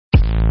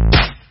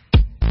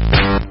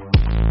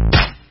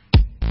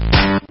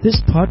This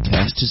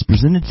podcast is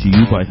presented to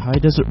you by High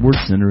Desert Word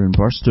Center in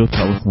Barstow,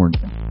 California.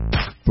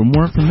 For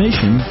more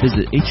information,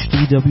 visit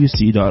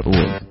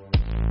hdwc.org.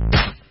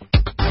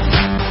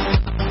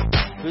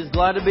 Who's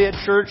glad to be at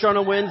church on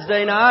a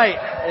Wednesday night?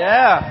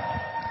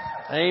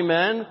 Yeah.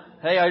 Amen.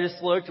 Hey, I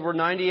just looked. We're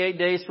 98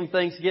 days from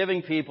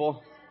Thanksgiving,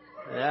 people.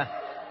 Yeah.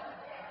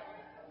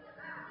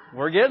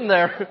 We're getting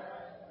there.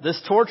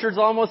 This torture's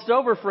almost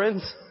over,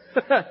 friends.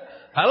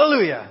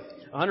 Hallelujah.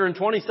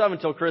 127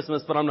 till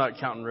Christmas, but I'm not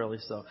counting really,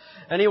 so.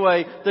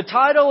 Anyway, the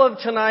title of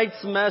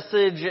tonight's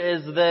message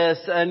is this,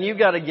 and you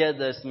gotta get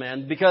this,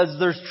 man, because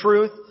there's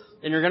truth,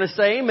 and you're gonna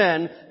say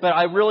amen, but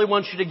I really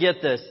want you to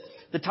get this.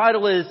 The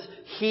title is,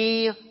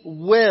 He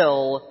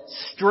Will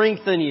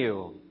Strengthen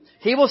You.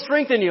 He will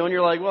strengthen you. And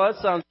you're like, well,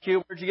 that sounds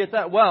cute. Where'd you get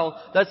that? Well,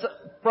 that's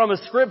from a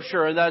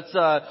scripture. And that's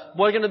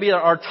what's going to be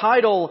our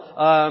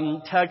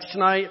title text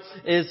tonight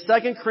is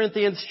 2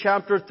 Corinthians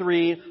chapter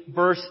 3,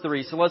 verse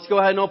 3. So let's go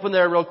ahead and open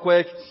there real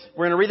quick.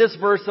 We're going to read this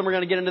verse and we're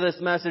going to get into this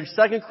message.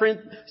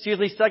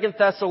 2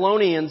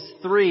 Thessalonians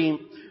 3,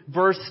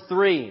 verse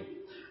 3.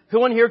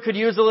 Who in here could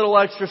use a little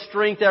extra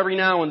strength every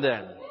now and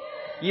then?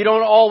 You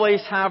don't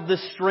always have the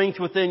strength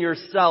within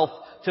yourself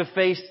to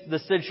face the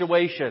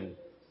situation.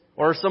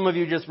 Or are some of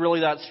you just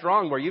really that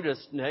strong where you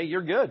just, hey,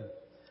 you're good?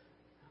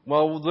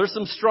 Well, there's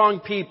some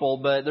strong people,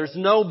 but there's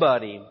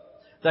nobody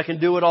that can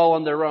do it all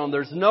on their own.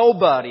 There's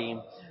nobody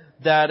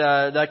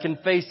that can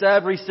face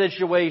every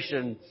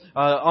situation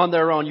on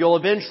their own. You'll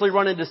eventually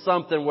run into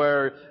something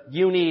where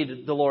you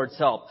need the Lord's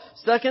help.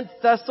 2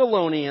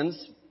 Thessalonians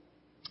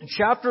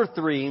chapter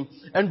 3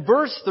 and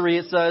verse 3,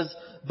 it says,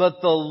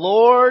 but the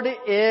Lord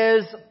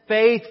is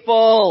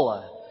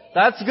faithful.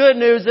 That's good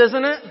news,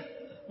 isn't it?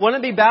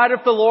 Wouldn't it be bad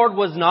if the Lord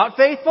was not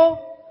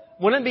faithful?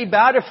 Wouldn't it be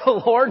bad if the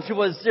Lord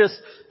was just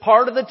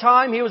part of the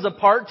time? He was a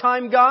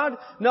part-time God?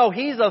 No,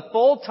 He's a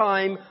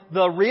full-time,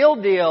 the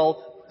real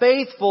deal,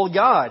 faithful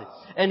God.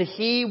 And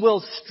He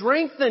will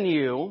strengthen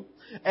you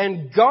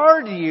and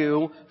guard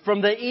you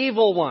from the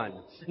evil one.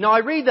 Now I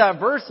read that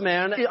verse,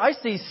 man, I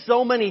see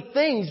so many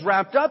things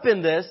wrapped up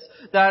in this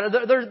that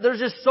there's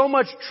just so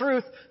much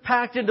truth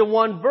packed into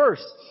one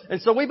verse.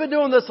 And so we've been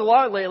doing this a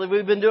lot lately.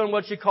 We've been doing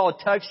what you call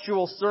a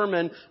textual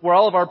sermon where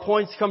all of our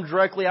points come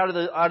directly out of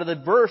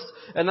the verse.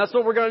 And that's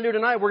what we're going to do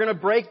tonight. We're going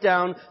to break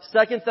down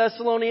 2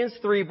 Thessalonians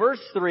 3 verse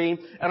 3.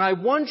 And I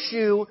want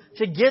you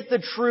to get the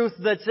truth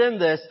that's in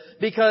this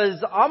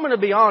because I'm going to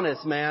be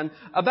honest, man.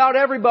 About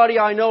everybody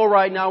I know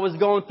right now is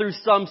going through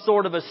some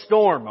sort of a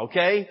storm,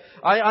 okay?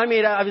 I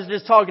mean, I was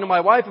just talking to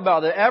my wife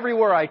about it.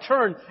 Everywhere I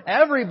turn,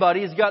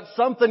 everybody's got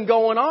something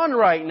going on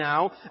right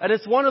now. And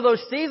it's one of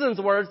those seasons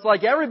where it's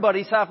like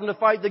everybody's having to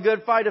fight the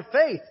good fight of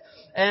faith.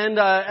 And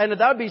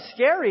that would be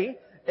scary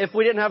if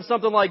we didn't have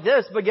something like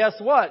this. But guess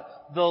what?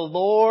 The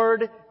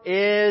Lord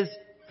is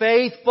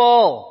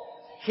faithful.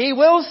 He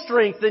will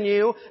strengthen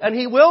you and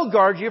He will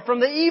guard you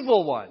from the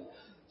evil one.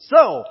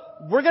 So,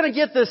 we're going to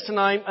get this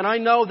tonight, and I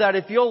know that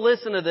if you'll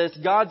listen to this,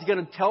 God's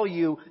going to tell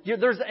you,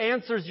 there's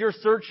answers you're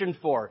searching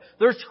for.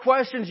 There's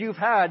questions you've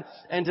had,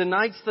 and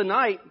tonight's the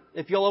night,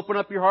 if you'll open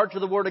up your heart to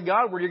the Word of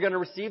God, where you're going to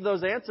receive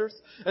those answers.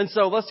 And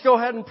so, let's go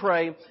ahead and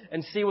pray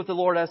and see what the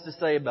Lord has to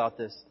say about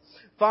this.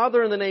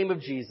 Father, in the name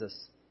of Jesus,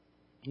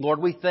 Lord,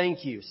 we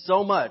thank You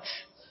so much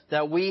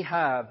that we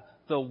have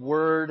the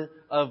Word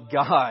of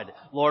God.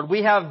 Lord,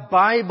 we have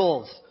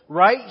Bibles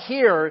right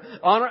here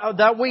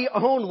that we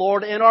own,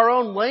 Lord, in our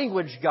own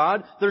language,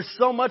 God. There's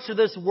so much of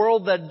this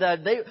world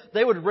that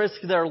they would risk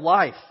their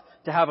life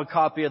to have a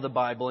copy of the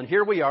Bible. And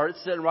here we are,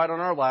 it's sitting right on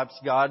our laps,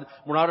 God.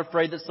 We're not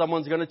afraid that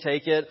someone's going to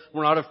take it.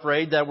 We're not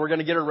afraid that we're going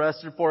to get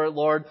arrested for it,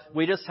 Lord.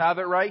 We just have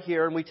it right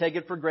here and we take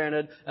it for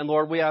granted. And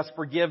Lord, we ask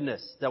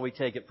forgiveness that we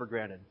take it for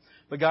granted.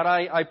 But God,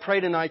 I pray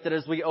tonight that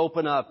as we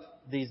open up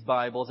these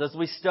Bibles, as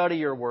we study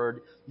Your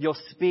Word, You'll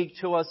speak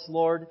to us,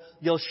 Lord.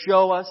 You'll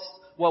show us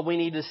what we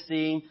need to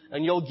see,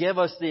 and You'll give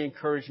us the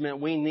encouragement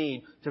we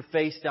need to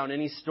face down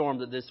any storm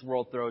that this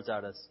world throws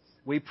at us.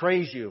 We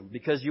praise You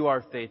because You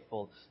are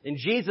faithful. In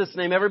Jesus'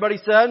 name, everybody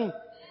said,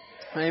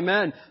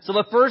 Amen. So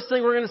the first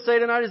thing we're going to say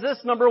tonight is this.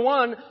 Number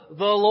one,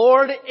 the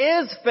Lord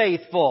is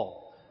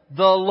faithful.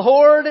 The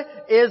Lord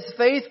is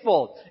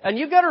faithful. And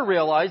you've got to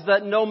realize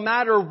that no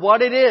matter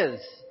what it is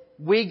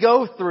we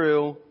go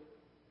through,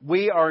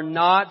 we are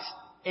not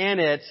in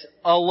it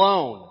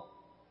alone.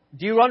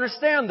 Do you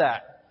understand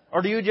that?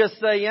 Or do you just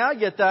say, yeah, I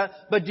get that.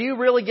 But do you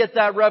really get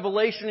that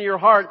revelation in your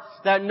heart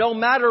that no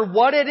matter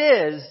what it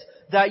is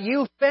that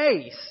you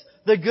face,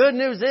 the good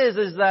news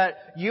is that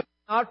you're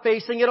not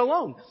facing it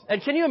alone.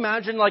 And can you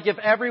imagine, like, if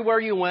everywhere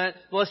you went,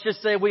 let's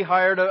just say we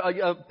hired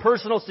a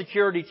personal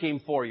security team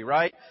for you,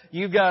 right?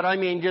 You've got,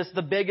 just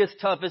the biggest,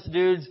 toughest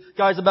dudes,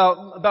 guys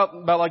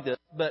about like this.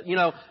 But, you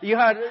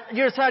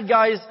just had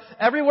guys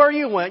everywhere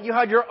you went, you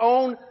had your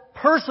own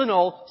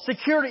personal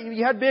security.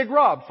 You had Big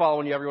Rob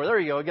following you everywhere. There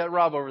you go. You got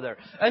Rob over there.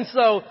 And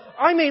so,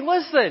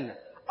 listen,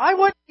 I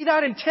wouldn't be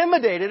that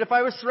intimidated if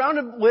I was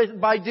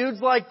surrounded by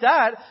dudes like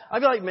that. I'd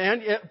be like,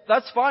 man,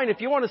 that's fine. If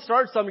you want to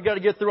start something, you got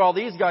to get through all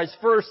these guys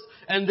first,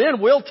 and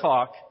then we'll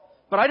talk.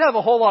 But I'd have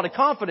a whole lot of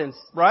confidence,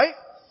 right?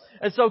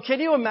 And so can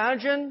you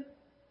imagine,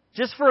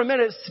 just for a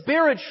minute,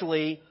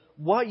 spiritually,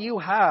 what you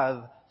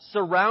have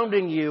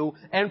surrounding you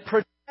and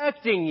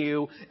protecting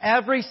you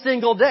every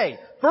single day?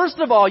 First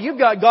of all, you've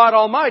got God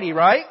Almighty,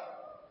 right?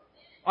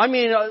 I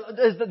mean,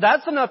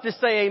 that's enough to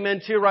say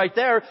amen to right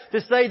there,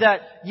 to say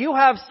that you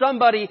have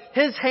somebody,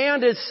 His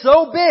hand is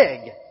so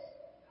big.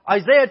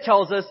 Isaiah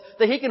tells us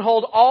that He can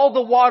hold all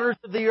the waters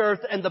of the earth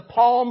in the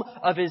palm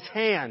of His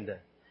hand.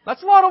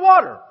 That's a lot of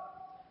water.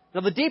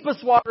 Now, the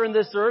deepest water in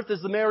this earth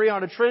is the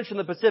Mariana Trench in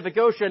the Pacific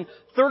Ocean,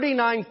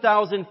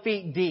 39,000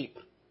 feet deep.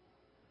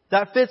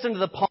 That fits into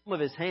the palm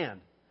of His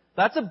hand.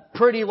 That's a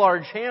pretty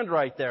large hand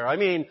right there. I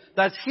mean,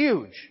 that's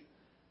huge.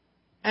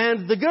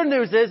 And the good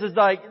news is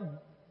like,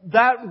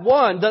 that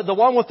one, the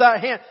one with that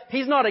hand,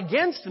 He's not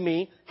against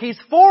me, He's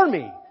for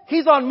me.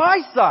 He's on my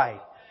side.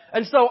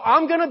 And so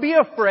I'm gonna be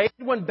afraid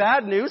when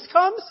bad news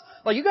comes?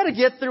 Like, you gotta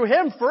get through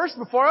Him first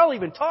before I'll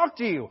even talk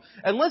to you.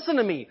 And listen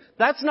to me,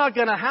 that's not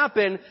gonna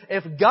happen.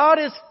 If God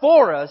is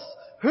for us,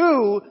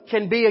 who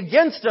can be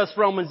against us,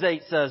 Romans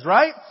 8 says,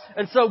 right?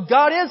 And so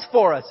God is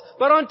for us.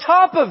 But on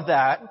top of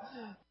that, what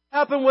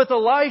happened with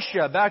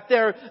Elisha back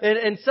there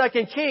in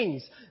 2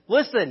 Kings?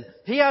 Listen,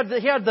 he had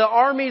the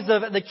armies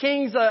of the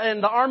kings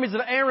and the armies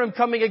of Aram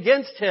coming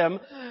against him,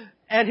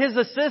 and his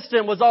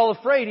assistant was all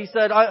afraid. He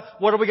said,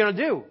 what are we going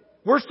to do?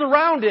 We're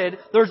surrounded.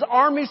 There's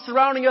armies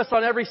surrounding us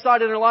on every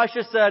side. And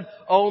Elisha said,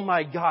 oh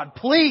my God,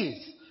 please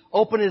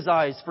open his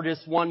eyes for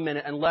just 1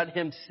 minute and let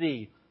him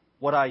see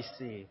what I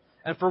see.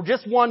 And for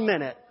just 1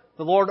 minute,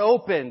 the Lord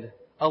opened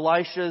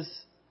Elisha's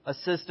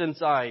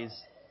assistant's eyes,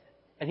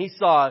 and he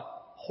saw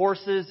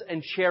horses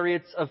and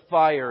chariots of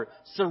fire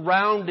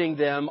surrounding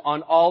them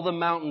on all the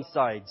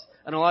mountainsides.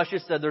 And Elisha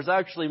said, there's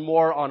actually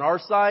more on our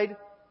side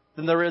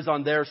than there is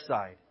on their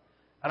side.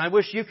 And I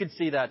wish you could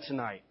see that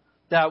tonight.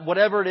 That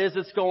whatever it is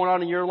that's going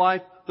on in your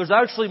life, there's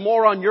actually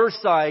more on your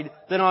side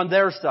than on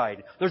their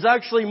side. There's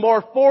actually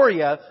more for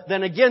you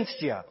than against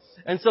you.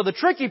 And so the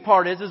tricky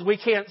part is we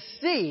can't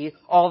see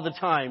all the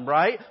time,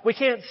 right? We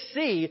can't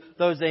see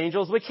those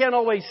angels. We can't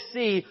always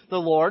see the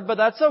Lord, but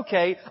that's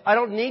okay. I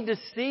don't need to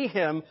see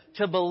Him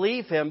to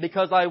believe Him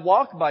because I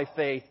walk by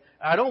faith.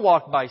 I don't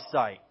walk by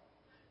sight.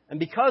 And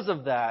because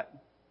of that,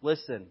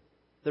 listen,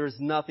 there is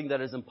nothing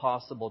that is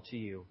impossible to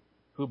you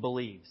who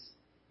believes,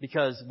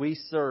 because we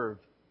serve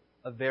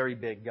a very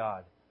big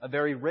God, a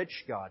very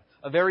rich God,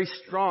 a very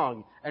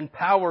strong and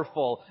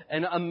powerful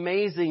and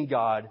amazing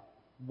God.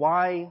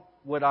 Why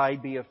would I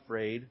be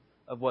afraid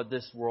of what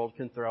this world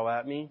can throw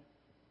at me?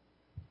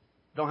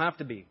 Don't have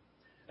to be.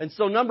 And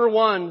so number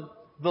one,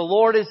 the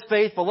Lord is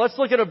faithful. Let's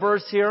look at a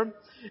verse here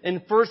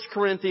in 1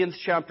 Corinthians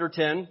chapter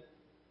 10.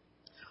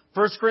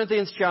 1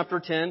 Corinthians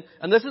chapter 10.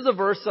 And this is a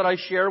verse that I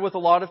share with a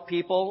lot of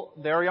people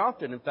very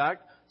often. In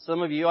fact,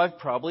 some of you, I've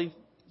probably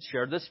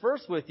shared this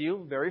verse with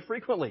you very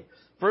frequently.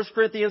 1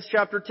 Corinthians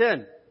chapter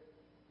 10.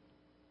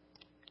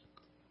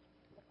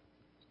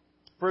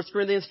 1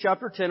 Corinthians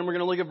chapter 10, and we're going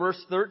to look at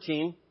verse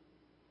 13.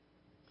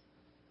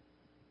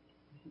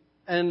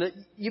 And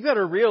you've got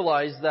to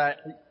realize that,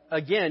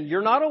 again,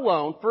 you're not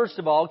alone, first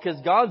of all,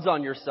 because God's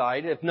on your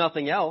side, if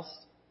nothing else.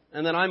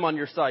 And then I'm on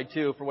your side,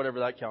 too, for whatever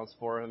that counts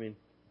for. I mean,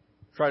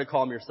 try to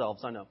calm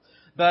yourselves, I know.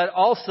 But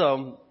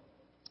also,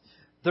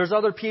 there's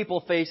other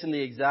people facing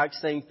the exact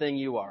same thing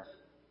you are.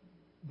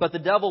 But the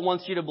devil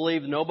wants you to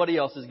believe nobody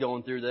else is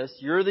going through this.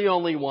 You're the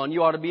only one.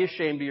 You ought to be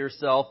ashamed of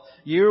yourself.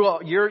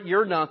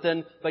 You're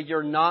nothing, but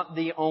you're not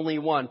the only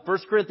one. 1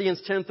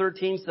 Corinthians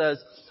 10:13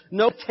 says,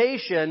 no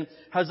temptation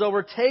has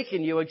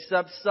overtaken you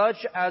except such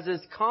as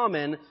is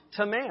common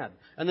to man.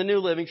 And the New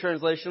Living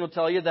Translation will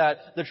tell you that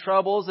the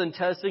troubles and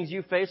testings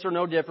you face are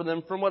no different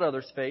than from what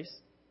others face.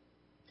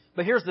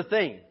 But here's the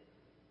thing.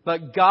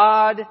 But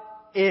God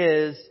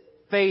is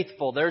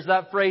faithful. There's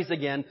that phrase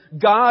again.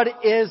 God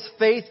is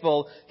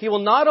faithful. He will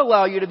not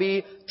allow you to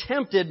be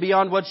tempted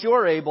beyond what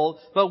you're able,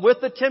 but with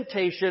the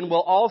temptation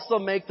will also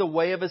make the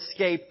way of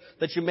escape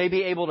that you may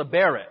be able to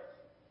bear it.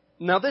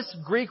 Now this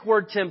Greek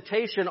word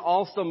temptation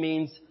also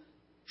means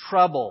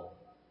trouble,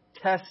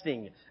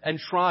 testing, and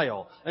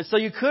trial. And so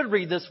you could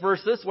read this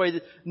verse this way,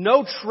 that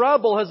no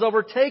trouble has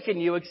overtaken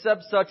you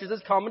except such as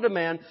is common to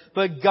man,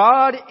 but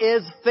God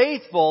is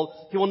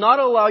faithful. He will not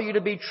allow you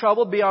to be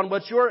troubled beyond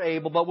what you are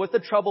able, but with the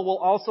trouble will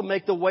also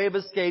make the way of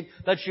escape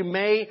that you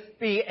may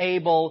be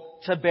able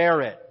to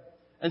bear it.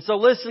 And so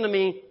listen to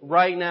me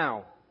right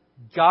now.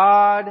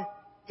 God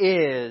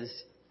is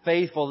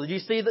faithful. Did you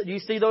see that? Do you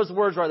see those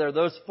words right there?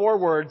 Those 4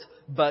 words,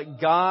 but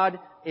God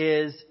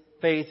is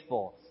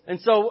faithful. And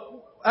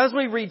so as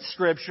we read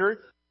Scripture,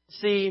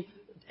 see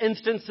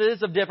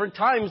instances of different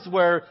times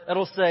where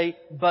it'll say,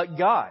 but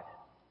God.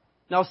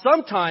 Now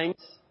sometimes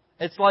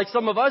it's like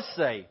some of us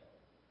say,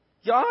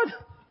 God,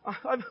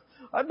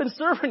 I've been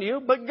serving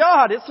you, but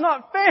God, it's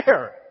not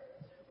fair.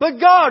 But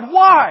God,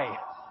 why?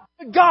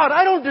 But God,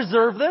 I don't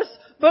deserve this.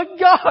 But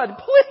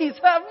God, please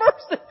have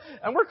mercy.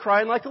 And we're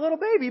crying like a little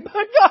baby, but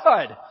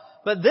God.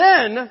 But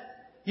then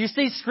you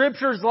see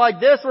scriptures like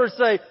this where it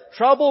say,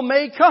 trouble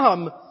may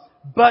come,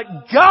 but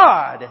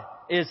God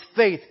is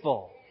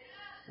faithful.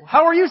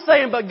 How are you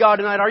saying, but God,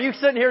 tonight? Are you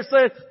sitting here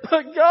saying,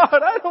 but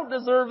God, I don't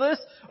deserve this?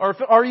 Or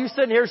are you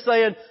sitting here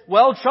saying,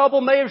 well,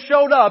 trouble may have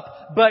showed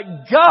up, but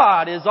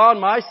God is on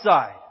my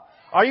side?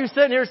 Are you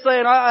sitting here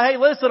saying, hey,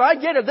 listen, I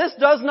get it. This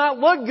does not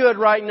look good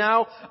right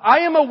now. I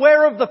am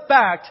aware of the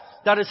fact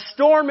that a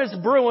storm is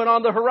brewing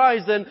on the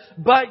horizon,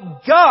 but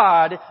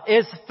God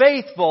is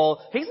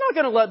faithful. He's not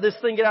going to let this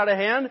thing get out of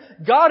hand.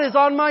 God is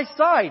on my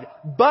side,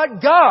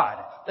 but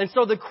God. And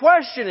so the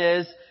question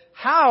is,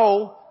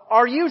 how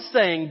are you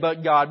saying,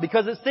 but God?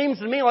 Because it seems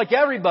to me like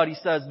everybody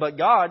says, but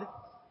God.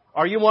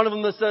 Are you one of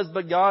them that says,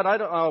 but God,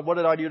 what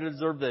did I do to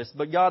deserve this?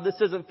 But God, this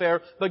isn't fair.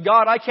 But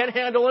God, I can't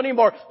handle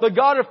anymore. But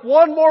God, if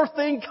one more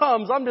thing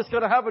comes, I'm just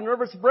going to have a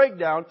nervous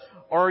breakdown.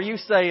 Or are you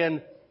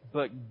saying,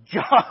 but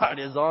God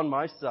is on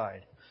my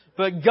side.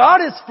 But God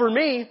is for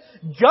me.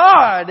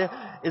 God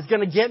is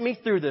going to get me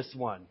through this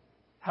one.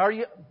 How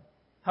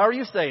are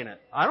you saying it?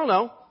 I don't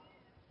know.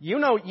 You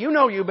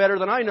know you better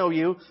than I know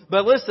you.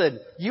 But listen,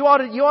 you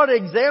ought to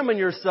examine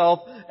yourself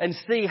and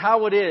see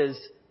how it is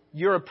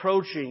you're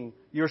approaching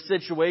your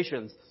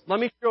situations. Let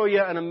me show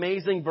you an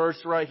amazing verse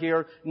right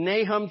here.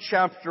 Nahum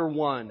chapter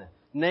 1.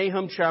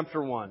 Nahum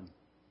chapter 1.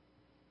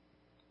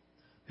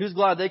 Who's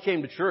glad they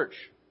came to church?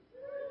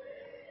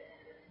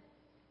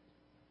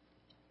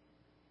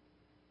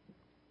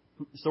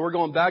 So we're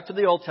going back to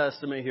the Old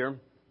Testament here.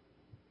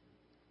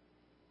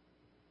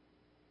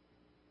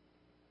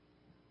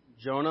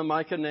 Jonah,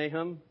 Micah,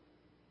 Nahum,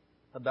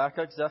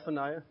 Habakkuk,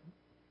 Zephaniah.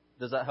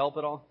 Does that help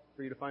at all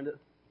for you to find it?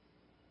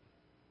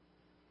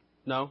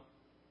 No?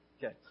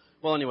 Okay.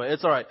 Well, anyway,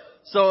 it's alright.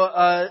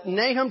 So,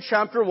 Nahum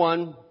chapter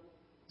 1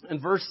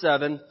 and verse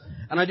 7.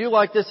 And I do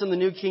like this in the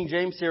New King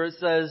James here. It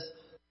says,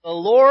 the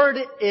Lord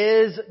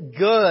is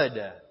good.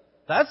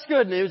 That's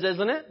good news,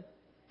 isn't it?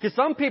 Because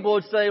some people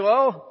would say,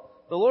 well,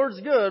 the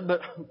Lord's good, but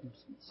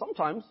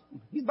sometimes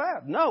He's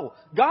bad. No,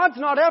 God's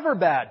not ever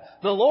bad.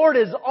 The Lord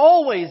is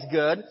always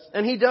good,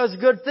 and He does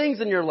good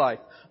things in your life.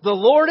 The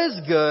Lord is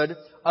good,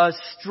 a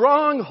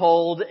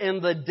stronghold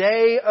in the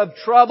day of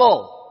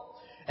trouble.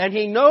 And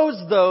He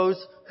knows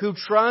those who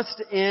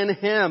trust in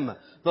Him.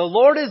 The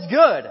Lord is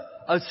good,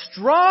 a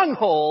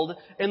stronghold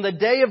in the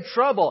day of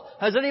trouble.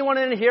 Has anyone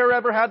in here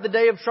ever had the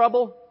day of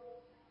trouble?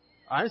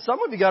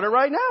 Some of you got it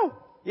right now.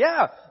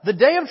 Yeah, the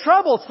day of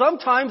trouble,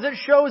 sometimes it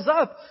shows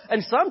up.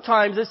 And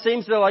sometimes it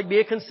seems to be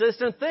a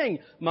consistent thing.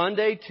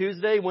 Monday,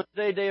 Tuesday,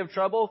 Wednesday, day of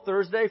trouble.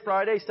 Thursday,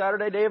 Friday,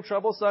 Saturday, day of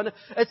trouble. Sunday.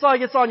 It's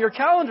like it's on your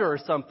calendar or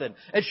something.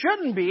 It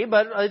shouldn't be,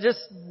 but just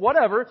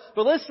whatever.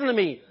 But listen to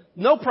me.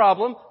 No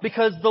problem,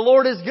 because the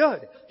Lord is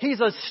good.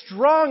 He's a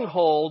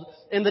stronghold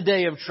in the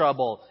day of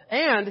trouble.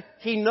 And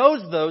He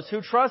knows those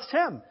who trust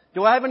Him.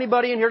 Do I have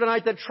anybody in here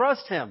tonight that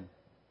trusts Him?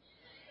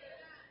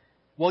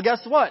 Well,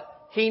 guess what?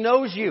 He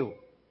knows you.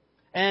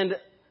 And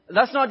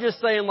that's not just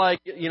saying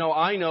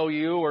I know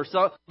you or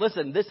so.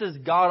 Listen, this is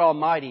God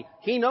Almighty.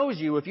 He knows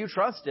you if you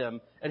trust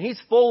Him. And He's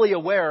fully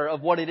aware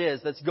of what it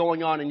is that's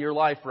going on in your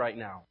life right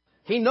now.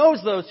 He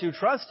knows those who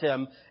trust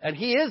Him, and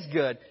He is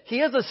good.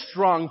 He is a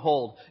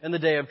stronghold in the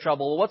day of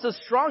trouble. What's a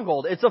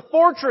stronghold? It's a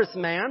fortress,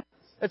 man.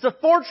 It's a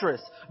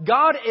fortress.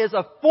 God is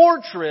a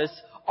fortress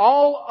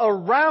all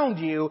around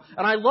you.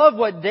 And I love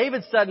what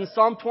David said in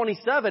Psalm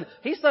 27.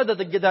 He said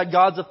that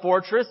God's a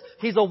fortress.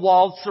 He's a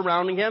wall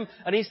surrounding Him.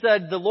 And he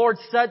said the Lord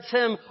sets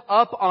Him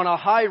up on a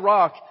high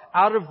rock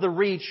out of the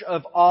reach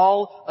of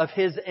all of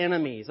His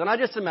enemies. And I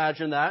just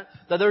imagine that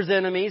there's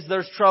enemies,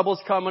 there's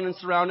troubles coming and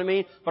surrounding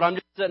me, but I'm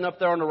just sitting up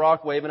there on the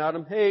rock waving at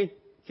them. Hey,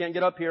 can't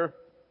get up here.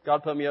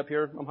 God put me up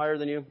here. I'm higher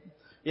than you.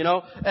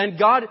 And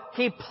God,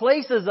 He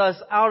places us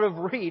out of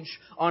reach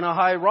on a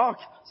high rock,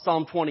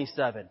 Psalm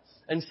 27.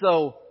 And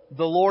so,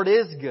 the Lord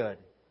is good.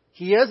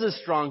 He is a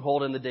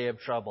stronghold in the day of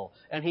trouble.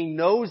 And He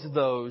knows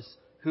those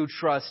who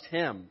trust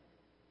Him.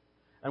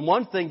 And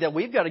one thing that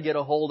we've got to get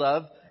a hold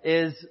of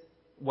is,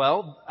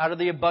 out of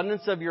the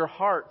abundance of your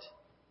heart,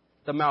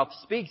 the mouth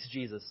speaks,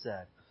 Jesus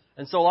said.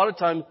 And so a lot of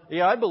times,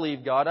 I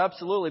believe God.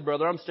 Absolutely,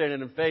 brother. I'm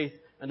standing in faith.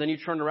 And then you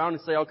turn around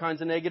and say all kinds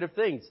of negative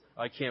things.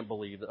 I can't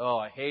believe it. Oh,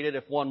 I hate it.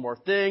 If one more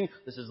thing.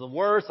 This is the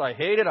worst. I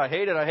hate it. I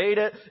hate it. I hate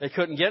it. It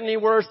couldn't get any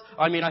worse.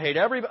 I hate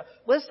everybody.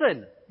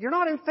 Listen, you're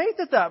not in faith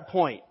at that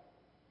point.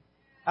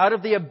 Out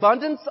of the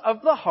abundance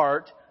of the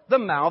heart, the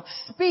mouth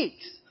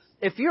speaks.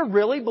 If you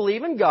really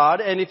believe in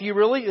God, and if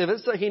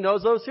He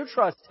knows those who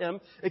trust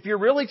Him, if you're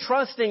really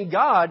trusting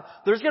God,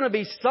 there's going to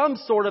be some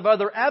sort of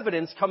other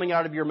evidence coming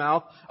out of your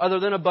mouth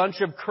other than a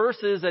bunch of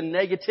curses and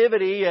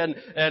negativity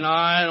and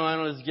I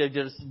don't know,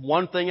 just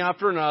one thing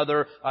after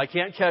another. I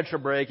can't catch a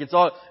break. It's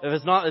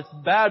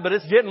bad, but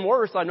it's getting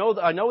worse. I know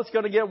it's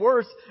going to get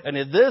worse. And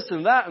it's this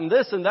and that and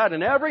this and that.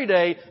 And every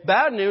day,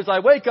 bad news,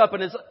 I wake up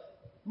and it's,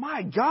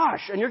 my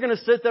gosh, and you're going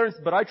to sit there and say,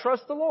 but I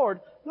trust the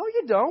Lord. No,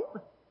 you don't.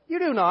 You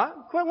do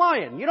not. Quit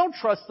lying. You don't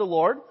trust the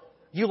Lord.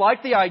 You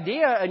like the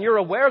idea and you're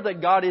aware that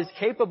God is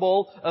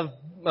capable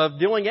of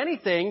doing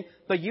anything,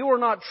 but you are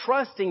not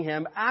trusting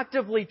Him,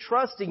 actively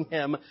trusting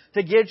Him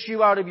to get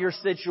you out of your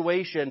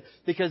situation.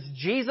 Because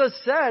Jesus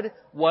said,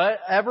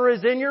 whatever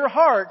is in your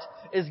heart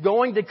is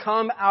going to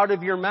come out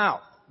of your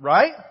mouth.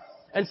 Right?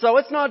 And so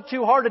it's not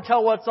too hard to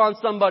tell what's on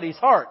somebody's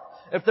heart.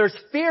 If there's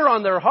fear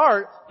on their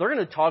heart, they're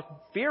going to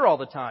talk fear all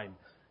the time.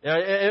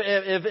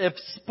 If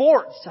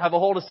sports have a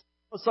hold of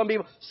some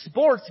people,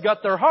 sports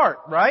got their heart,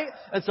 right?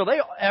 And so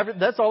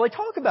that's all they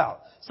talk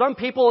about. Some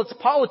people, it's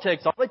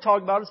politics. All they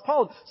talk about is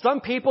politics.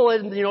 Some people,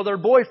 their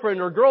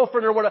boyfriend or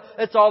girlfriend or whatever,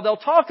 it's all they'll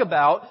talk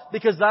about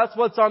because that's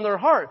what's on their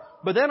heart.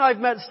 But then I've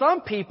met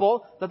some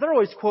people that they're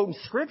always quoting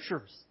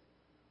scriptures.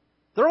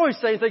 They're always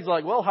saying things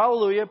like, well,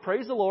 hallelujah,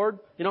 praise the Lord.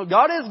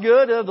 God is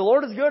good. The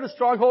Lord is good, a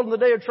stronghold in the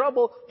day of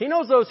trouble. He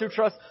knows those who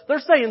trust. They're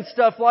saying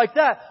stuff like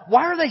that.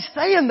 Why are they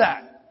saying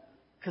that?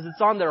 Because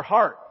it's on their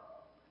heart.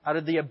 Out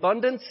of the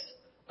abundance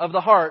of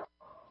the heart,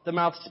 the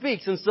mouth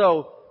speaks. And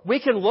so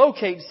we can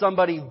locate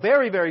somebody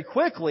very, very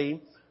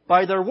quickly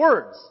by their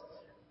words.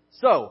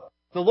 So,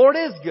 the Lord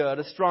is good,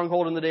 a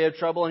stronghold in the day of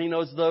trouble, and He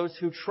knows those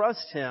who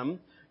trust Him.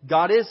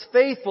 God is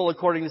faithful,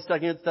 according to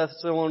 2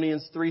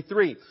 Thessalonians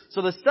 3:3.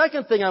 So the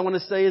second thing I want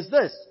to say is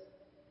this.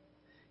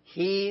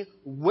 He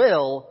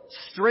will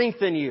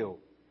strengthen you.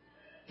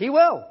 He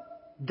will.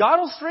 God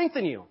will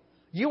strengthen you.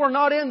 You are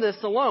not in this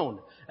alone.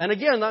 And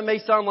again, that may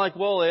sound like,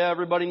 well, yeah,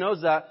 everybody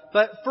knows that.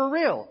 But for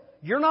real,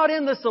 you're not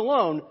in this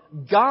alone.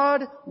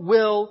 God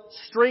will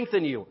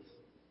strengthen you.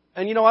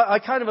 And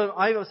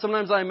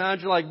sometimes I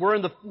imagine like we're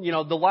in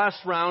the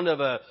last round of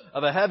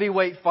a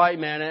heavyweight fight,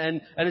 man,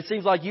 and it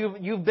seems like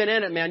you've been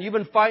in it, man. You've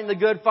been fighting the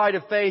good fight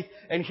of faith,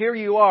 and here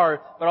you are,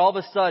 but all of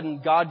a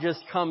sudden God just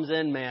comes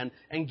in, man,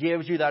 and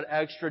gives you that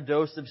extra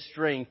dose of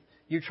strength.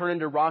 You turn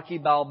into Rocky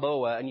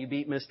Balboa and you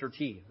beat Mr.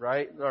 T,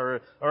 right?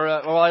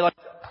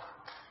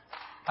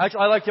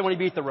 I liked him when he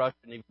beat the Russian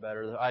even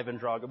better, Ivan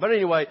Drago. But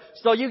anyway,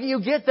 so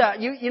you get that.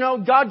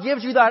 God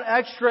gives you that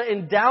extra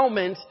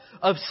endowment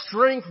of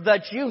strength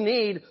that you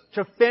need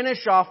to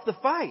finish off the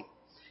fight.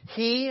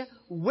 He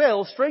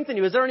will strengthen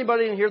you. Is there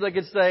anybody in here that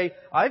could say,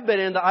 I've been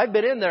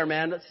in there,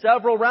 man,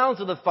 several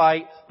rounds of the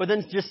fight, but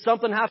then just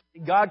something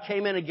happened. God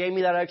came in and gave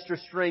me that extra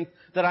strength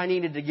that I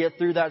needed to get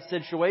through that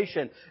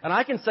situation. And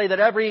I can say that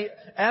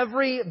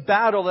every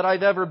battle that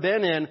I've ever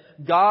been in,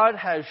 God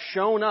has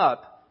shown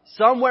up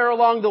somewhere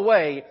along the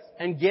way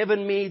and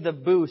given me the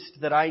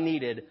boost that I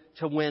needed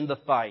to win the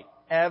fight.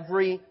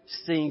 Every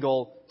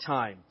single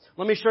time.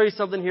 Let me show you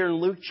something here in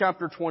Luke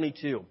chapter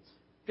 22.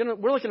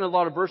 We're looking at a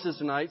lot of verses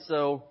tonight,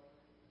 so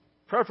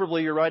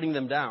preferably you're writing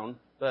them down,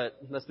 but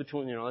that's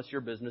that's your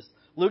business.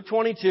 Luke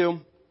 22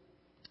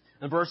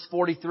 and verse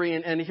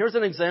 43, and here's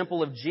an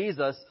example of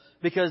Jesus,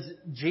 because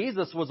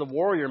Jesus was a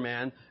warrior,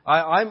 man.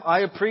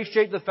 I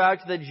appreciate the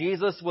fact that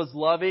Jesus was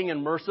loving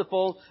and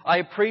merciful. I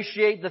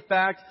appreciate the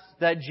fact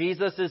that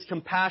Jesus is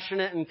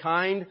compassionate and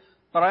kind.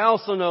 But I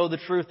also know the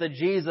truth that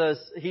Jesus,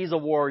 He's a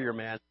warrior,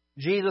 man.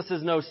 Jesus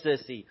is no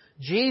sissy.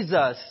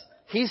 Jesus,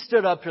 He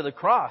stood up to the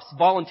cross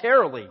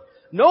voluntarily.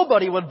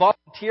 Nobody would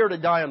volunteer to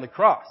die on the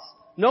cross.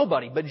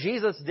 Nobody. But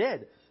Jesus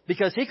did.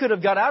 Because He could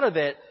have got out of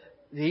it.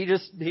 He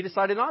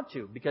decided not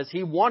to. Because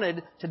He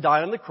wanted to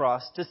die on the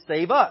cross to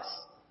save us.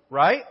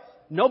 Right?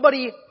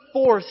 Nobody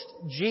forced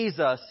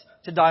Jesus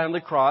to die on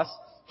the cross.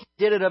 He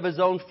did it of His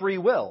own free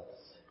will.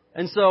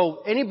 And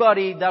so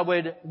anybody that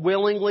would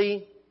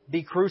willingly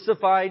be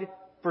crucified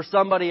for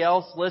somebody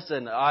else,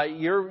 listen,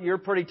 you're a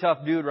pretty tough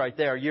dude right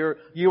there.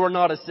 You are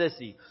not a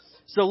sissy.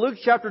 So Luke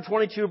chapter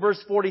 22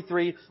 verse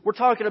 43, we're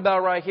talking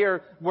about right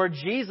here where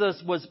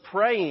Jesus was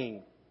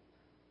praying.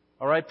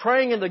 All right,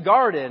 praying in the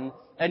garden.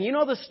 And you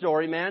know the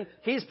story, man.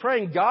 He's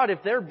praying, God,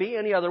 if there be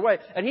any other way.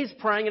 And He's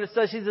praying, and it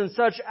says He's in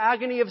such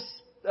agony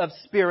of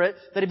spirit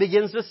that He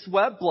begins to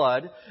sweat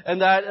blood.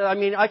 And that,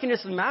 I can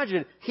just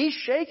imagine, He's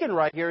shaken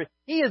right here.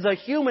 He is a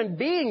human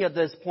being at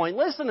this point.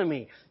 Listen to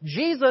me.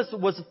 Jesus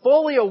was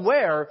fully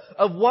aware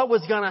of what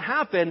was going to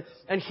happen.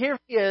 And here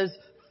He is.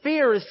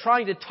 Fear is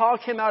trying to talk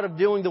Him out of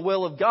doing the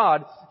will of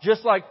God,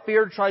 just like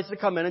fear tries to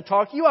come in and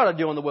talk you out of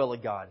doing the will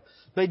of God.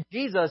 But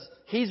Jesus,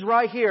 He's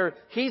right here.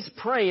 He's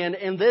praying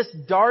in this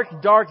dark,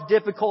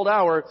 difficult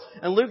hour.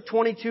 And Luke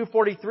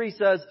 22:43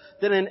 says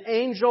that an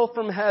angel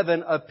from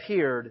heaven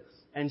appeared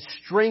and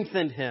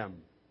strengthened Him.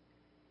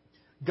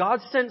 God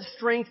sent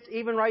strength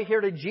even right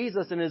here to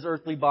Jesus in His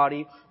earthly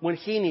body when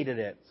He needed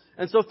it.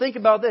 And so think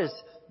about this.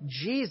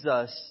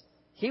 Jesus,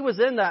 He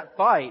was in that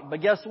fight, but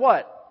guess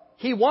what?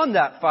 He won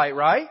that fight,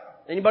 right?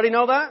 Anybody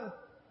know that?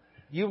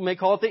 You may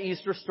call it the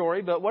Easter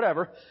story, but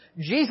whatever.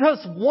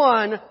 Jesus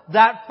won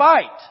that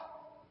fight.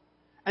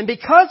 And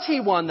because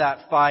He won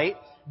that fight,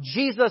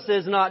 Jesus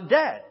is not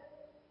dead.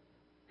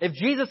 If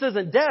Jesus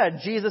isn't dead,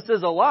 Jesus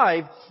is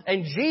alive,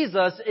 and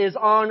Jesus is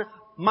on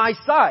my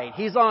side.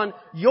 He's on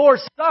your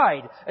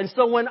side. And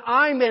so when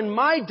I'm in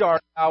my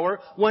dark hour,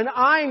 when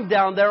I'm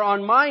down there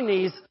on my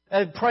knees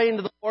and praying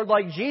to the Lord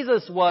like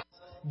Jesus was,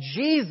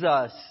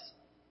 Jesus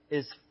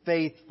is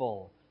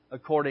faithful,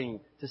 according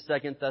to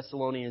 2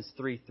 Thessalonians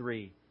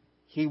 3:3.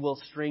 He will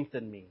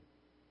strengthen me.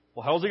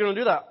 Well, how is He going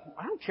to do that?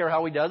 I don't care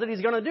how He does it.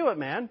 He's going to do it,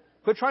 man.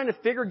 Quit trying to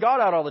figure God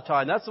out all the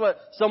time. That's what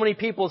so many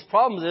people's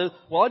problems is.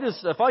 Well,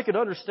 if I could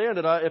understand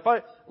it,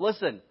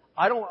 listen,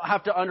 I don't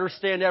have to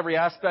understand every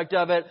aspect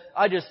of it.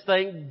 I just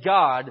thank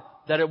God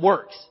that it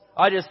works.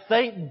 I just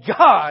thank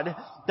God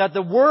that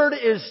the Word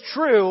is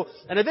true.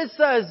 And if it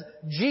says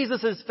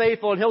Jesus is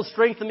faithful and He'll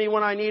strengthen me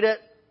when I need it,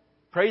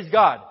 praise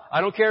God. I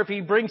don't care if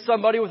He brings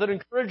somebody with an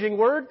encouraging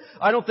word.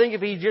 I don't think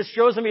if He just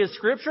shows me His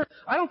Scripture.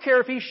 I don't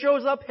care if He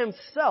shows up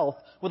Himself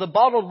with a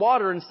bottled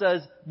water and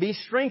says, be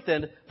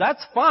strengthened.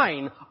 That's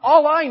fine.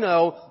 All I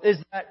know is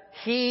that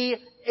He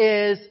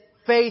is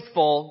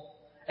faithful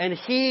and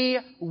He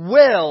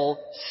will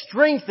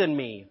strengthen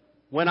me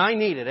when I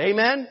need it.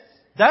 Amen?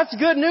 That's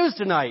good news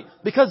tonight,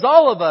 because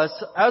all of us,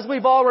 as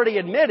we've already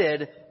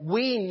admitted,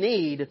 we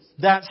need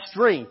that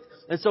strength.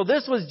 And so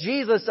this was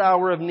Jesus'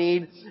 hour of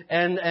need,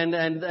 and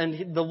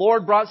the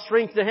Lord brought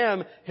strength to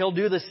Him. He'll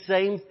do the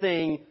same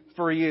thing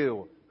for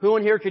you. Who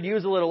in here could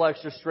use a little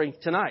extra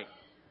strength tonight?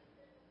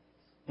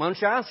 Why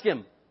don't you ask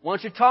Him? Why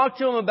don't you talk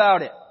to Him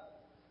about it?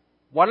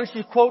 Why don't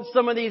you quote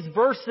some of these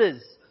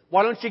verses?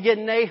 Why don't you get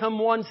Nahum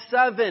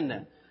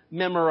 1:7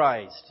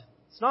 memorized?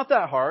 It's not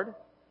that hard.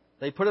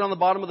 They put it on the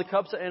bottom of the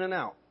cups at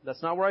In-N-Out.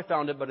 That's not where I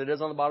found it, but it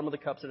is on the bottom of the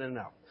cups at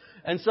In-N-Out.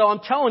 And so I'm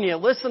telling you,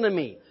 listen to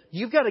me.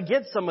 You've got to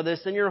get some of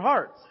this in your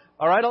heart.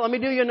 All right, let me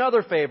do you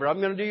another favor.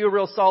 I'm going to do you a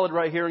real solid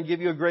right here and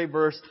give you a great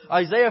verse.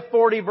 Isaiah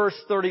 40 verse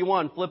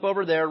 31. Flip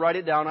over there, write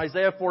it down.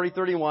 Isaiah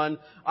 40:31.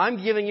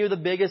 I'm giving you the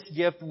biggest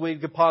gift we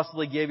could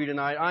possibly give you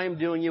tonight. I am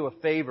doing you a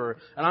favor,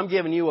 and I'm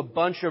giving you a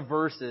bunch of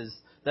verses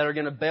that are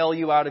going to bail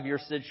you out of your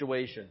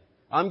situation.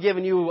 I'm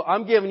giving you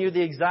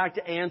the exact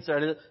answer.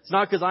 And it's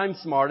not because I'm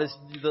smart. It's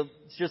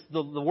just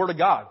the Word of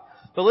God.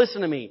 But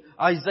listen to me.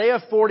 Isaiah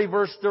 40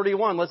 verse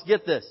 31. Let's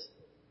get this.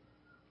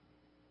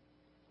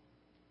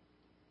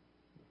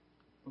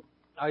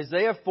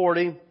 Isaiah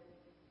 40.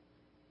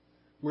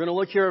 We're going to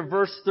look here at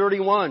verse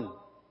 31.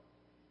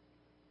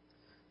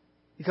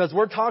 Because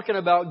we're talking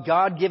about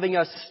God giving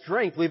us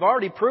strength. We've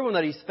already proven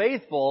that He's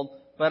faithful.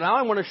 But now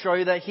I want to show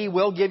you that He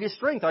will give you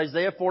strength.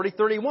 Isaiah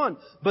 40:31.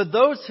 But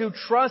those who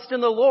trust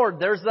in the Lord,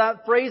 there's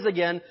that phrase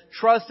again,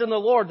 trust in the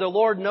Lord. The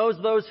Lord knows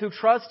those who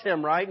trust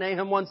Him, right?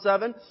 Nahum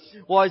 1:7.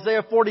 Well,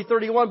 Isaiah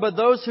 40:31. But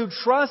those who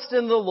trust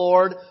in the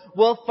Lord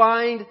will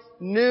find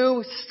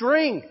new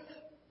strength.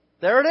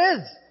 There it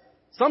is.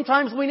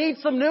 Sometimes we need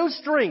some new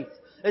strength.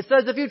 It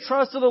says if you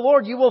trust in the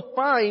Lord, you will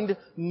find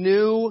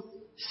new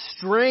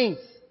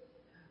strength.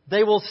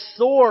 They will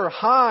soar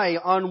high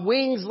on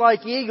wings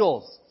like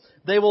eagles.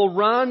 They will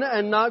run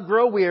and not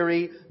grow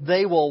weary.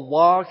 They will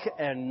walk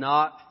and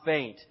not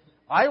faint.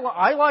 I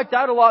like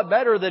that a lot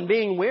better than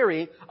being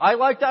weary. I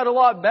like that a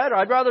lot better.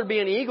 I'd rather be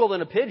an eagle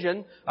than a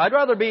pigeon.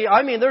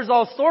 There's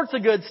all sorts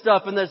of good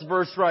stuff in this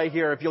verse right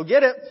here. If you'll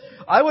get it.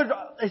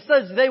 It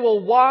says they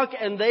will walk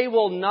and they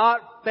will not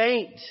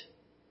faint.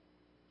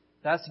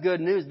 That's good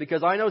news,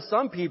 because I know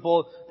some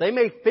people, they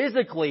may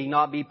physically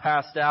not be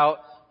passed out,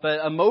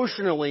 but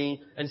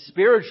emotionally and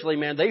spiritually,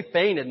 man, they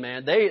fainted,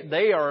 man.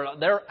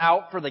 They're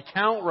out for the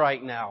count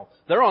right now.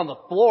 They're on the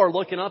floor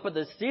looking up at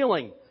the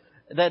ceiling.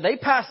 They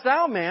passed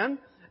out, man.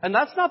 And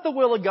that's not the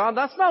will of God.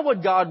 That's not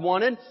what God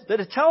wanted. That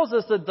it tells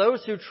us that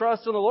those who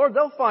trust in the Lord,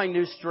 they'll find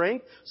new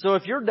strength. So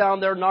if you're down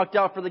there knocked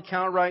out for the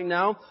count right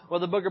now, well,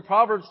 the book of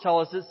Proverbs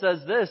tells us, it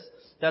says this,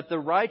 that the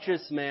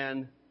righteous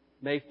man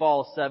may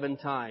fall 7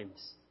 times,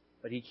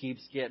 but he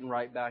keeps getting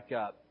right back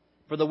up.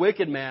 For the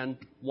wicked man,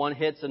 one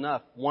hit's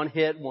enough. One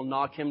hit will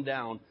knock him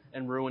down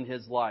and ruin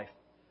his life.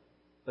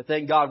 But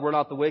thank God we're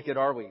not the wicked,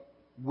 are we?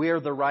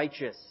 We're the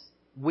righteous.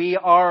 We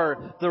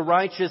are the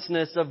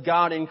righteousness of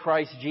God in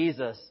Christ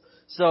Jesus.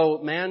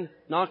 So, man,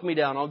 knock me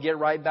down. I'll get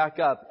right back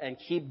up and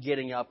keep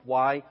getting up.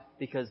 Why?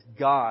 Because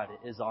God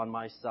is on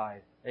my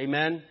side.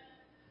 Amen?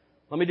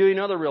 Let me do you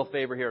another real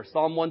favor here.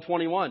 Psalm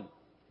 121.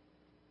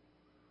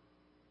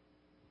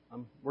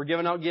 We're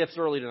giving out gifts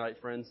early tonight,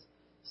 friends.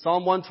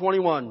 Psalm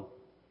 121.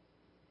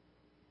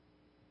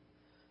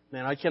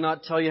 Man, I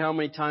cannot tell you how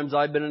many times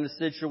I've been in a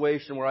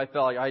situation where I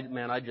felt like,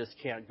 I just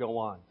can't go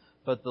on.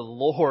 But the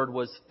Lord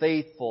was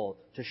faithful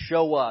to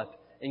show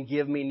up and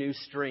give me new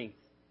strength,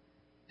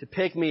 to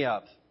pick me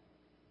up.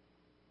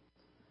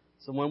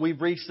 So when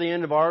we've reached the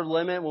end of our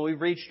limit, when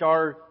we've reached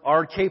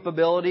our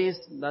capabilities,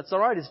 that's all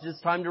right. It's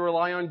just time to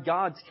rely on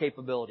God's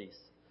capabilities.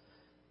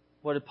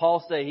 What did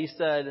Paul say? He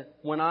said,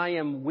 when I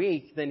am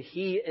weak, then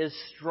He is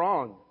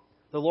strong.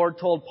 The Lord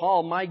told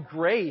Paul, my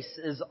grace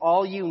is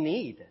all you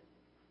need.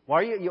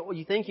 Why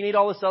you think you need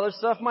all this other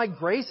stuff? My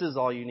grace is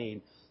all you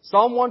need.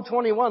 Psalm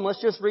 121,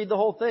 let's just read the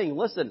whole thing.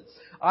 Listen.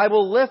 I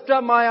will lift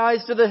up my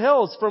eyes to the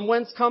hills. From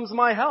whence comes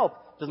my help?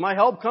 Does my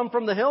help come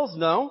from the hills?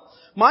 No.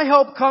 My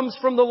help comes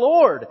from the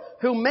Lord,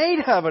 who made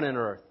heaven and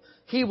earth.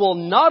 He will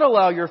not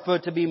allow your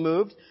foot to be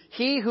moved.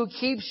 He who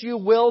keeps you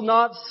will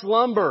not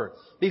slumber.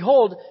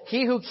 Behold,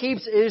 He who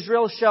keeps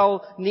Israel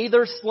shall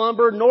neither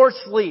slumber nor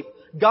sleep.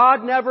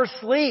 God never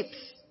sleeps.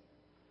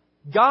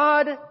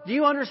 God, do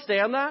you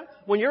understand that?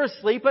 When you're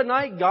asleep at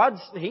night,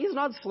 He's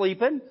not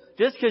sleeping.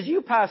 Just because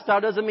you passed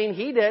out doesn't mean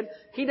He did.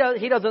 He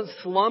doesn't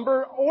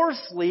slumber or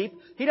sleep.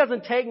 He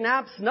doesn't take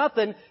naps,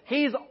 nothing.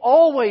 He's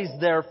always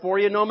there for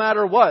you no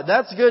matter what.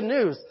 That's good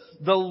news.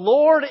 The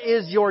Lord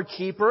is your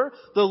keeper.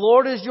 The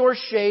Lord is your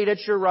shade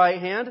at your right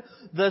hand.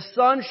 The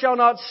sun shall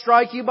not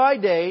strike you by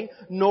day,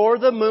 nor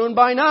the moon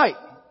by night.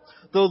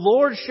 The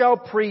Lord shall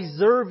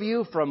preserve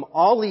you from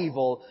all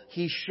evil.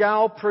 He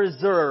shall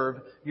preserve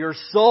your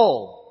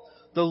soul.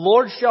 The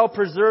Lord shall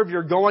preserve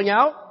your going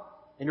out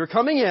and your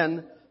coming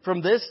in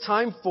from this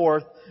time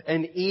forth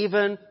and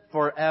even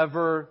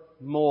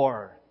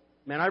forevermore.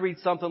 Man, I read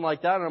something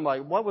like that and I'm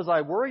like, what was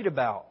I worried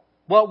about?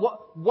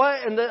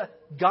 What in the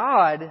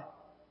God,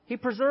 He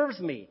preserves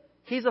me.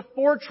 He's a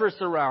fortress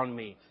around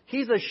me.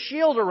 He's a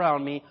shield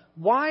around me.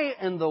 Why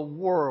in the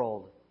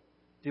world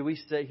do we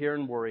sit here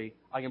and worry?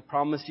 I can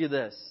promise you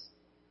this.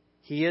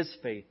 He is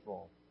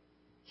faithful.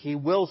 He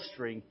will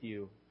strengthen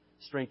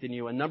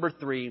you. And number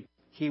 3,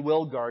 He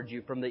will guard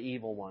you from the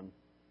evil one.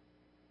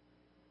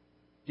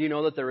 Do you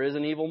know that there is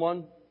an evil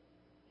one?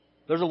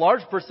 There's a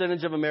large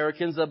percentage of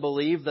Americans that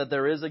believe that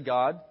there is a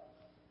God.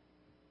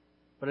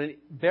 But a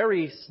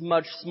very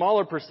much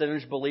smaller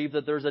percentage believe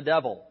that there's a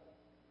devil.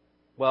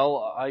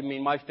 Well, I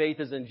mean, my faith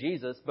is in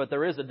Jesus, but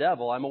there is a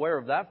devil. I'm aware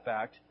of that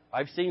fact.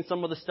 I've seen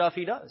some of the stuff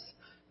he does.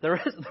 There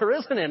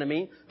is an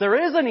enemy.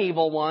 There is an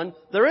evil one.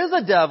 There is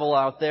a devil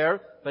out there.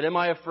 But am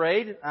I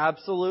afraid?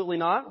 Absolutely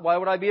not. Why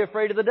would I be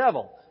afraid of the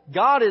devil?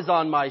 God is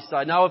on my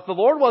side. Now, if the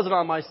Lord wasn't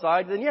on my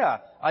side, then yeah,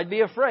 I'd be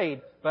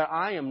afraid. But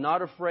I am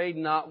not afraid,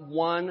 not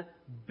one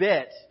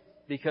bit,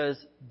 because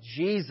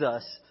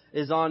Jesus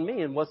is on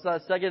me. And what's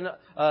that second?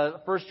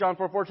 1 John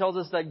 4:4 tells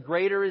us that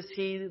greater is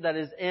He that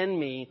is in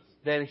me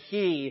than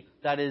he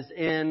that is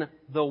in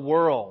the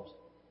world.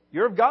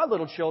 You're of God,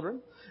 little children.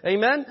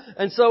 Amen?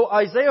 And so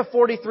Isaiah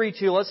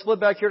 43:2. Let's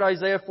flip back here to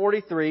Isaiah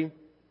 43.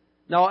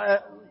 Now,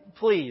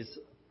 please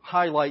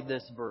highlight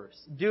this verse.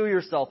 Do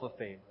yourself a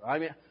favor. I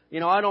mean,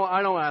 I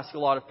don't ask a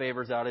lot of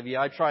favors out of you.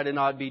 I try to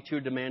not be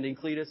too demanding,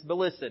 Cletus. But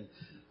listen,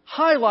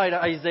 highlight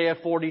Isaiah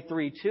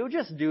 43:2.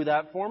 Just do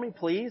that for me,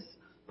 please.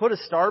 Put a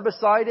star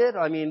beside it.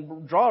 I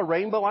mean, draw a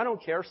rainbow. I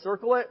don't care.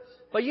 Circle it.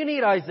 But you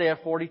need Isaiah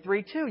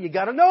 43:2. You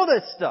got to know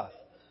this stuff.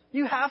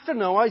 You have to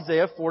know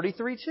Isaiah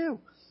 43:2.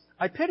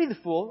 I pity the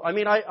fool.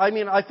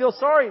 I feel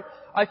sorry.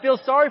 I feel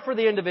sorry for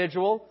the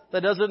individual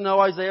that doesn't know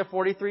Isaiah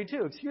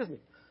 43:2. Excuse me.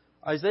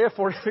 Isaiah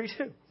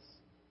 43:2.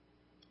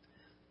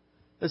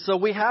 And so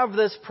we have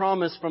this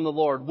promise from the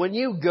Lord. When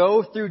you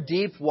go through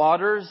deep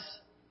waters,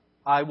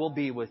 I will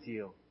be with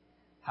you.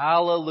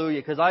 Hallelujah.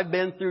 Because I've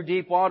been through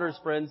deep waters,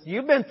 friends.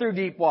 You've been through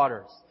deep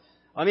waters.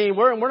 I mean,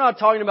 we're not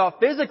talking about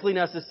physically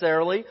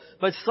necessarily,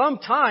 but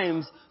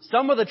sometimes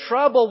some of the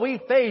trouble we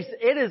face,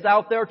 it is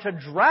out there to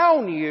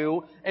drown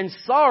you in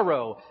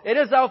sorrow. It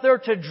is out there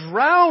to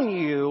drown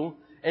you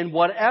in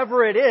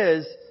whatever it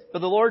is. But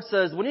the Lord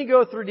says, when you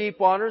go through deep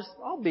waters,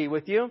 I'll be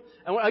with you.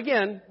 And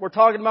again, we're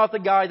talking about the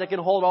guy that can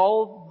hold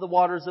all the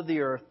waters of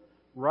the earth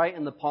right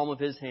in the palm of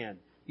His hand.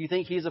 You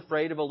think He's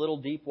afraid of a little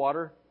deep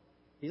water?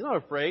 He's not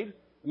afraid.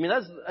 I mean,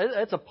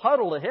 it's a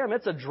puddle to Him.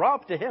 It's a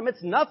drop to Him.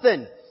 It's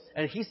nothing.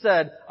 And He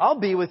said, I'll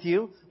be with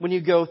you when you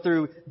go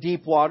through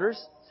deep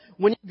waters.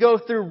 When you go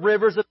through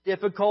rivers of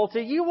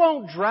difficulty, you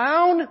won't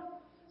drown.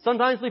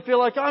 Sometimes we feel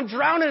like, I'm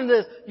drowning in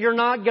this. You're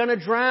not going to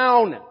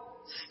drown.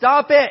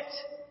 Stop it.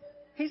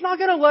 He's not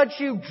going to let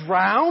you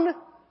drown. Are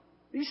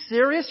you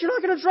serious? You're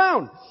not going to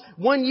drown.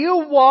 When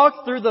you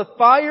walk through the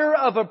fire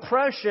of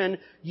oppression,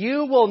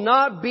 you will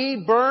not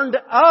be burned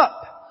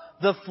up.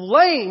 The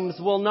flames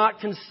will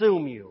not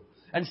consume you.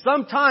 And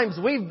sometimes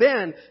you've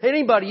been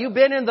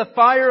in the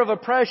fire of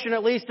oppression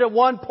at least at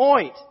one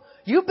point.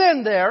 You've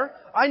been there.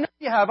 I know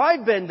you have.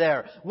 I've been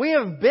there. We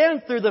have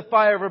been through the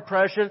fire of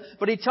oppression,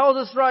 but He tells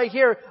us right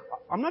here,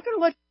 I'm not going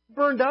to let you be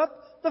burned up.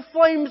 The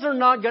flames are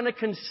not going to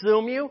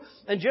consume you.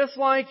 And just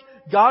like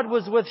God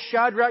was with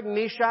Shadrach,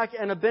 Meshach,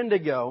 and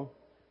Abednego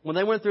when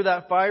they went through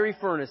that fiery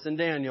furnace in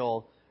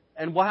Daniel,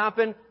 and what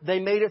happened?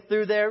 They made it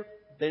through there.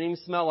 They didn't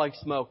even smell like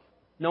smoke.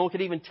 No one could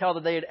even tell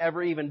that they had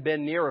ever even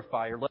been near a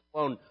fire, let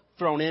alone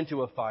thrown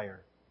into a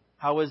fire.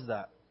 How is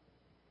that?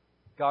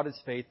 God is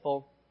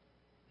faithful.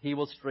 He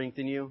will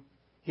strengthen you.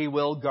 He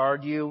will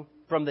guard you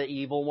from the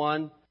evil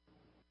one.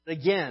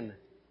 Again,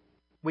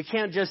 we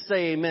can't just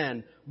say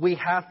amen. We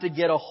have to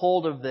get a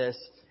hold of this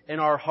in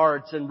our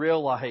hearts and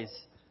realize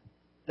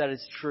that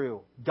it's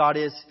true. God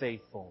is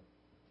faithful.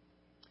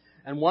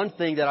 And one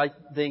thing that I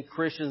think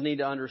Christians need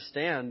to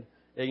understand,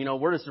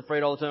 we're just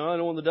afraid all the time, I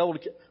don't want the devil to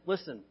kill.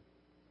 Listen,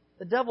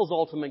 the devil's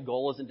ultimate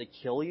goal isn't to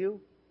kill you.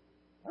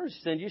 Or to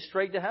send you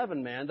straight to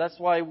heaven, man. That's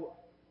why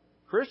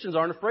Christians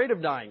aren't afraid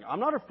of dying.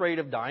 I'm not afraid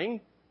of dying.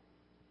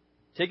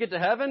 Ticket to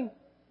heaven?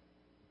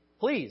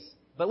 Please.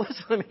 But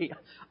listen to me.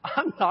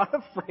 I'm not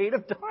afraid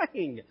of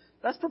dying.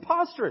 That's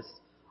preposterous.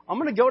 I'm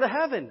going to go to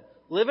heaven.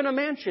 Live in a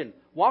mansion.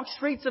 Walk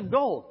streets of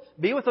gold.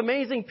 Be with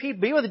amazing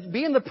people.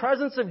 Be in the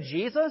presence of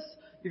Jesus.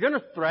 You're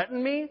going to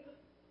threaten me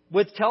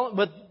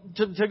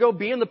to go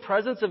be in the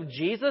presence of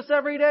Jesus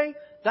every day?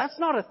 That's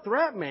not a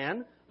threat,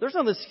 man. There's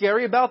nothing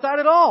scary about that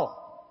at all.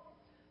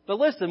 But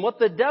listen, what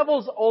the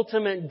devil's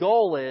ultimate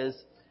goal is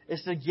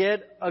to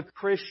get a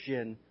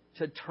Christian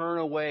to turn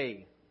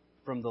away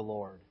from the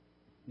Lord.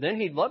 Then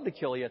he'd love to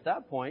kill you at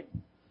that point.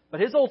 But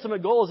his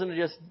ultimate goal isn't to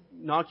just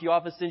knock you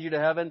off and send you to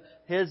heaven.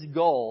 His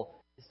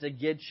goal is to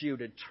get you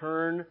to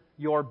turn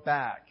your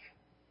back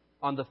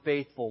on the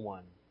faithful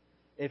one.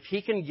 If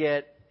he can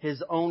get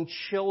his own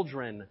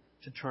children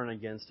to turn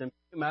against him.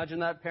 Imagine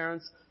that,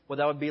 parents, what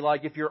that would be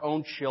like if your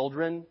own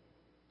children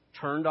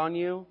turned on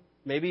you.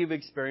 Maybe you've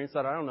experienced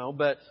that, I don't know.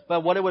 But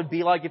what it would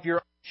be like if your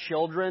own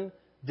children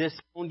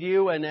disowned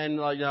you and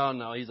like, oh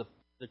no, he's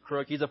a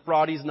crook, he's a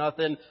fraud, he's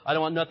nothing, I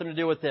don't want nothing to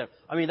do with him.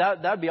 I mean,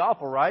 that'd be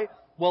awful, right?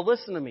 Well,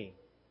 listen to me.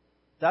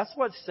 That's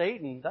what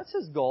Satan, that's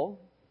his goal.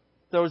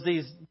 There's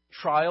these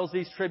trials,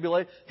 these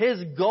tribulations.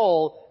 His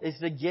goal is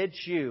to get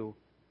you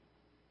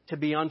to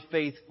be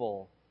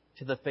unfaithful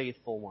to the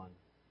faithful one.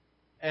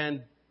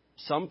 And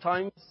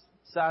sometimes,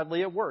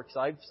 sadly, it works.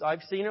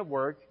 I've seen it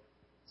work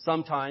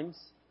sometimes,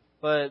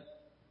 but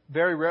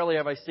very rarely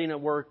have I seen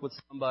it work with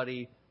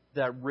somebody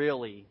that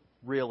really,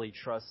 really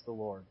trusts the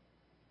Lord.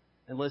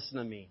 And listen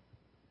to me.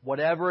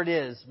 Whatever it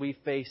is we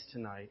face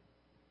tonight,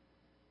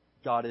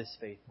 God is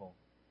faithful.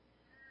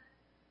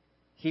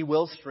 He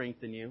will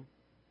strengthen you.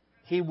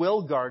 He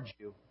will guard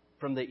you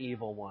from the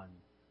evil one.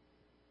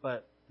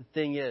 But the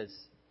thing is,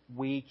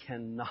 we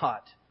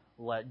cannot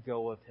let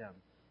go of Him.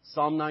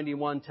 Psalm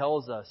 91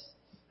 tells us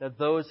that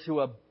those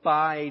who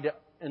abide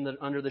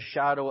under the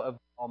shadow of the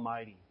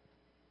Almighty,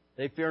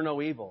 they fear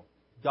no evil.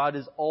 God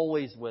is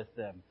always with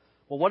them.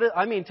 Well, to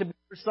be under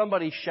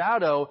somebody's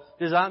shadow,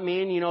 does that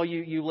mean,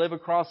 you live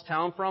across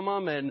town from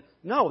them? And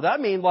no,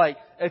 that means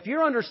if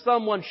you're under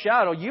someone's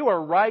shadow, you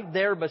are right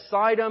there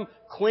beside them,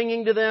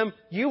 clinging to them.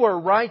 You are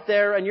right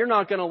there and you're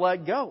not going to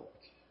let go.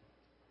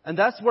 And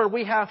that's where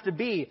we have to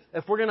be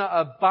if we're going to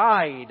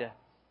abide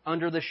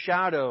under the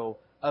shadow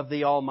of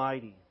the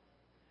Almighty.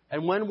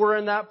 And when we're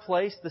in that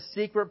place, the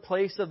secret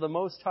place of the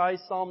Most High,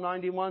 Psalm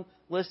 91,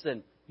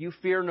 listen, you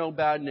fear no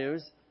bad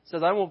news. It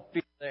says, I won't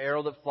fear the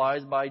arrow that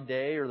flies by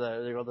day, or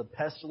the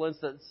pestilence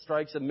that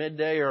strikes at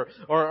midday, or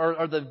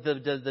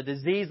the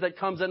disease that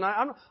comes at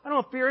night. I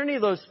don't fear any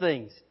of those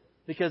things,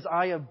 because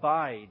I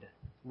abide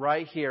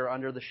right here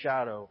under the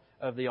shadow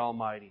of the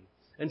Almighty.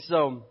 And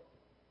so,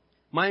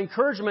 my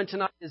encouragement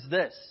tonight is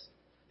this,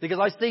 because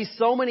I see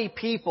so many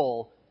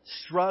people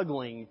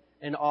struggling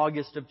in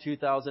August of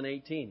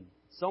 2018.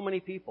 So many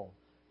people.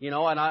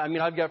 And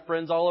I've got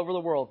friends all over the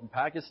world, from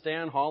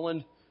Pakistan,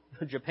 Holland,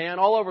 Japan,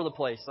 all over the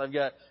place. I've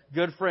got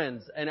good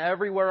friends. And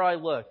everywhere I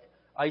look,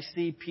 I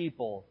see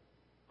people,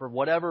 for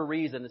whatever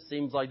reason, it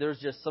seems like there's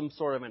just some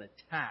sort of an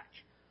attack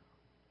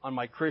on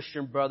my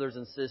Christian brothers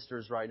and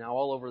sisters right now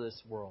all over this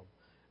world.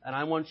 And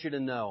I want you to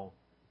know,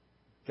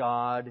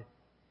 God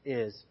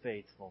is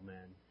faithful,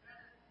 man.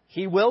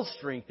 He will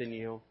strengthen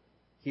you.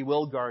 He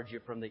will guard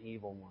you from the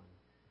evil one.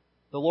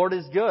 The Lord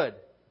is good,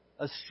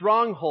 a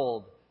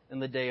stronghold in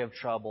the day of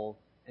trouble,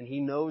 and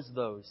He knows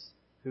those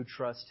who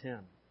trust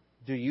Him.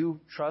 Do you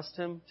trust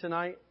Him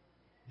tonight?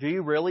 Do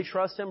you really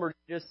trust Him, or do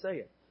you just say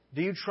it?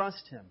 Do you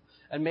trust Him?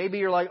 And maybe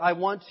you're like, I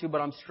want to,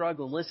 but I'm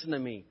struggling. Listen to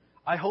me.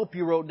 I hope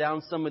you wrote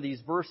down some of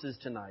these verses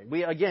tonight.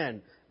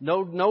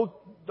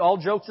 All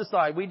jokes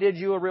aside, we did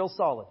you a real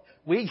solid.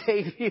 We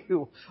gave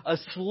you a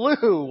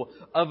slew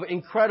of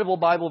incredible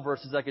Bible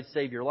verses that could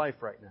save your life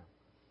right now.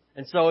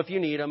 And so if you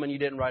need them and you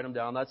didn't write them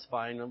down, that's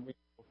fine.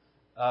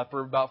 For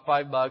about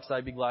 $5,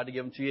 I'd be glad to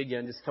give them to you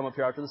again. Just come up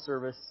here after the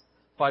service.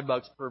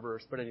 $5 per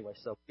verse. But anyway,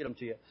 so get them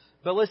to you.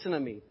 But listen to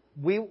me.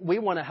 We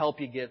want to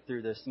help you get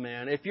through this,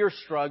 man. If you're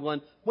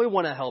struggling, we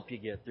want to help you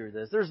get through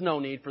this. There's no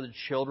need for the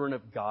children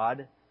of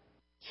God,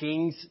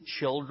 King's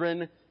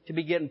children, to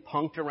be getting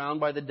punked around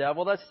by the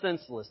devil. That's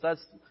senseless.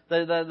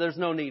 There's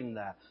no need in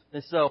that.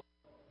 And so,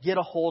 get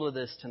a hold of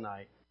this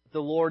tonight. The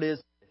Lord is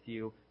with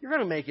you. You're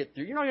going to make it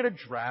through. You're not going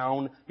to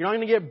drown. You're not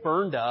going to get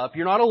burned up.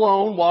 You're not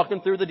alone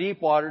walking through the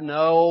deep water.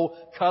 No,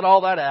 cut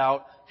all that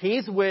out.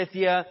 He's with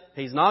you.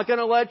 He's not going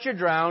to let you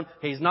drown.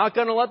 He's not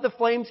going to let the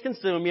flames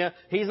consume you.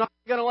 He's not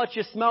going to let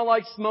you smell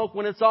like smoke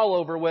when it's all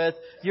over with.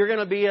 You're going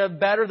to be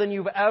better than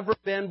you've ever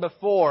been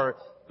before.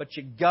 But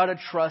you got to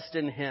trust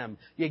in Him.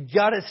 You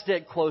got to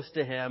stick close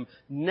to Him.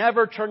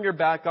 Never turn your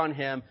back on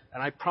Him.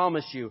 And I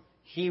promise you,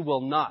 He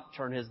will not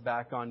turn His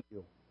back on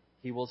you.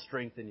 He will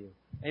strengthen you.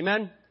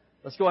 Amen?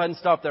 Let's go ahead and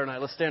stop there tonight.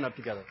 Let's stand up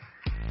together.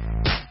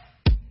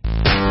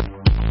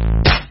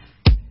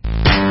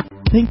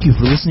 Thank you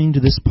for listening to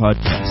this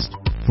podcast.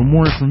 For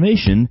more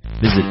information,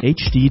 visit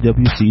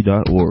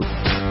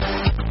hdwc.org.